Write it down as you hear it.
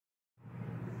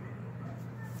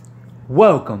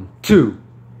Welcome to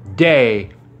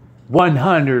day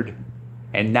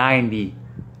 190.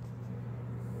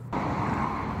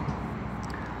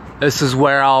 This is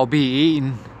where I'll be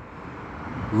eating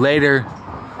later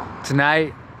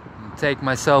tonight. Take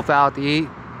myself out to eat.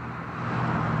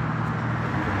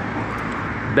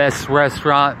 Best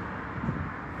restaurant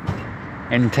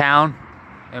in town,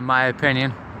 in my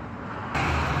opinion.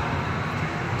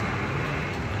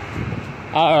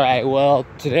 Alright, well,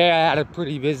 today I had a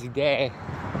pretty busy day.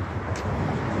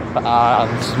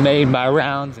 Just made my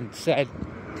rounds and said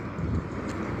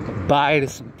bye to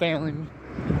some family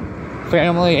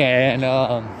and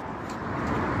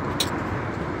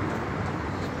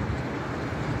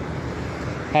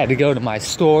had to go to my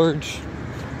storage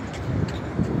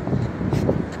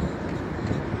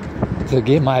to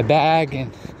get my bag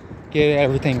and get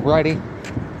everything ready.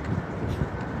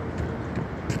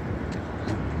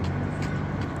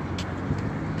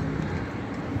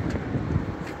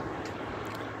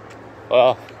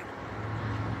 Well,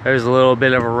 there's a little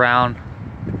bit of around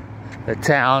the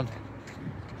town.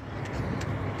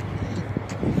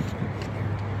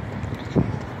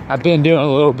 I've been doing a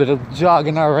little bit of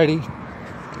jogging already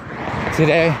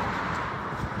today.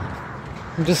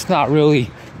 I'm just not really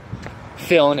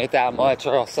feeling it that much,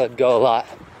 or else I'd go a lot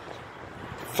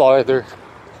farther.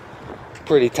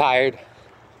 Pretty tired.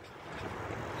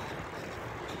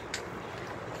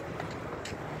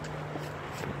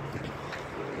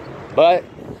 But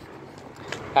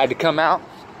I had to come out,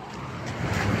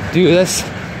 do this,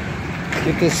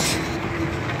 get this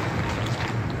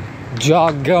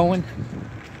jog going.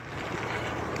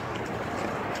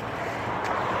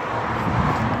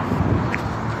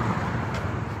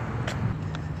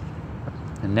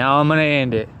 And now I'm gonna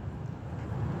end it.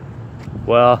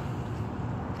 Well,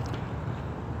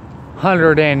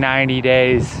 190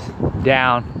 days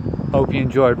down. Hope you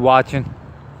enjoyed watching.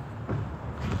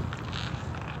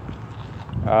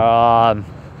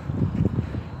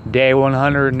 Day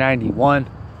 191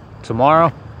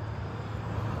 tomorrow.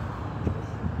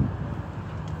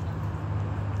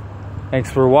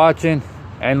 Thanks for watching,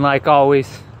 and like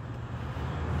always,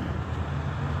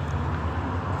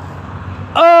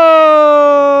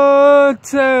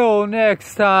 until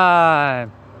next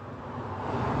time,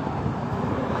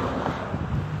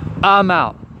 I'm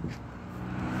out.